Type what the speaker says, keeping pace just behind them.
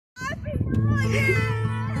Happy New Year!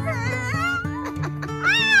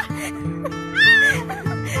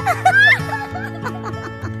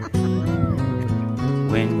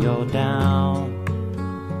 When you're down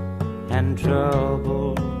and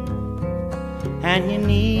troubled and you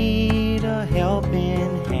need a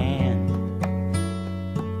helping hand,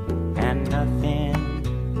 and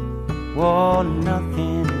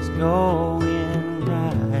nothing is going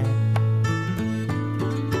right.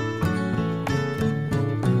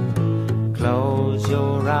 Close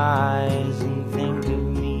your eyes and think of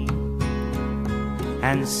me,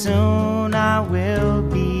 and soon I will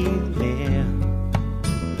be there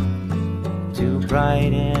to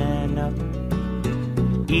brighten up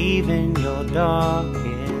even your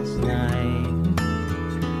darkest night.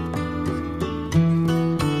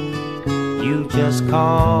 You just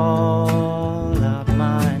call out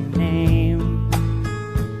my name,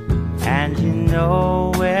 and you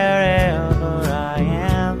know wherever I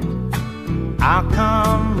am, I'll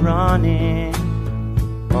come running.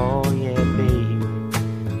 Oh yeah, babe,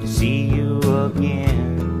 to see you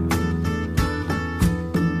again.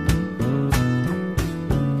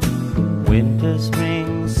 Winter,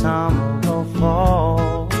 spring, summer or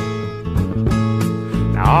fall,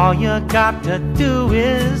 now all you got to do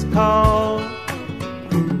is call,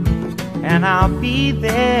 and I'll be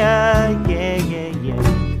there, yeah, yeah, yeah.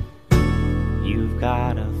 You've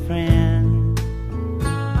got a friend.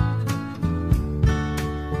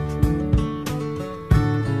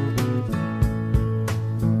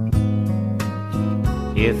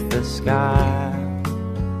 If the sky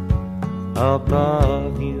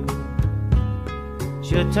above you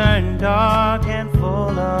should turn dark and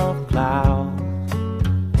full of clouds,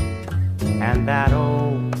 and that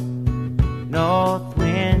old north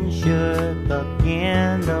wind should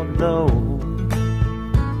begin to blow,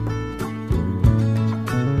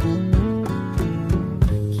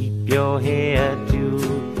 keep your head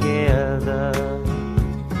together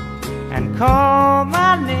and call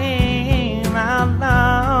my name out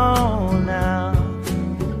loud now.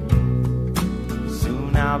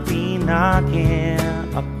 Soon I'll be knocking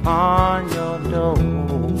upon your door.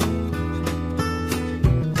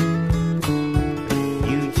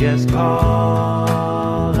 You just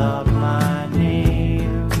call up my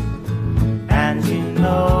name, and you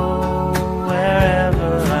know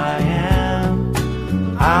wherever I am,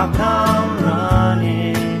 I'll come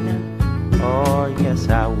running. Oh yes,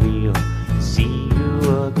 I will see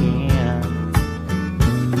you again.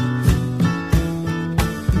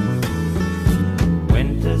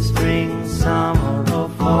 Winter, spring, summer or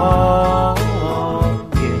fall,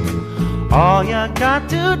 yeah. All you got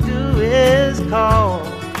to do is call,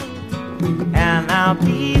 and I'll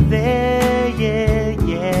be there, yeah,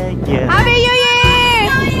 yeah, yeah. Happy New Year!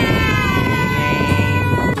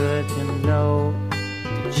 Ain't good to know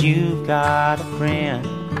that you've got a friend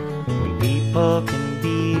when people can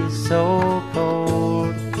be so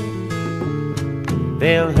cold.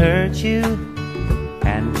 They'll hurt you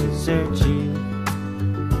and desert you.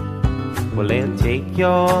 Well, they'll take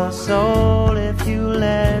your soul if you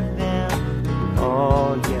let them.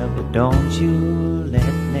 Oh yeah, but don't you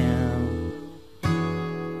let them.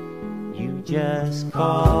 You just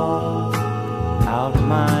call out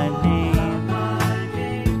my name,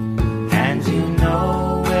 and you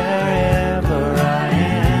know wherever I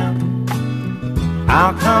am,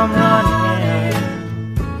 I'll come running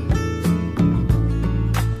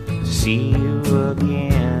to see you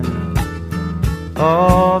again.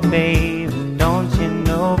 Oh babe, don't you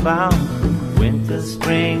know about winter,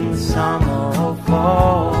 spring, summer or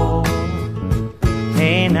fall?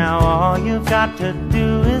 Hey now, all you've got to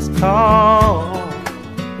do is call.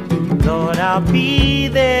 Lord, I'll be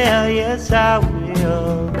there, yes I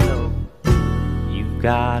will. No, you've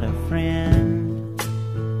got a friend.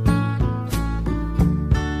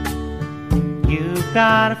 You've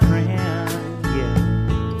got a friend, yeah.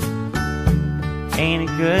 Ain't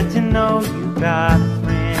it good to know you've got a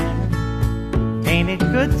friend? Ain't it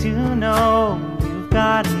good to know you've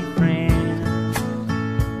got a friend?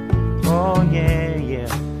 Oh yeah, yeah,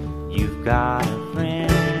 you've got a friend.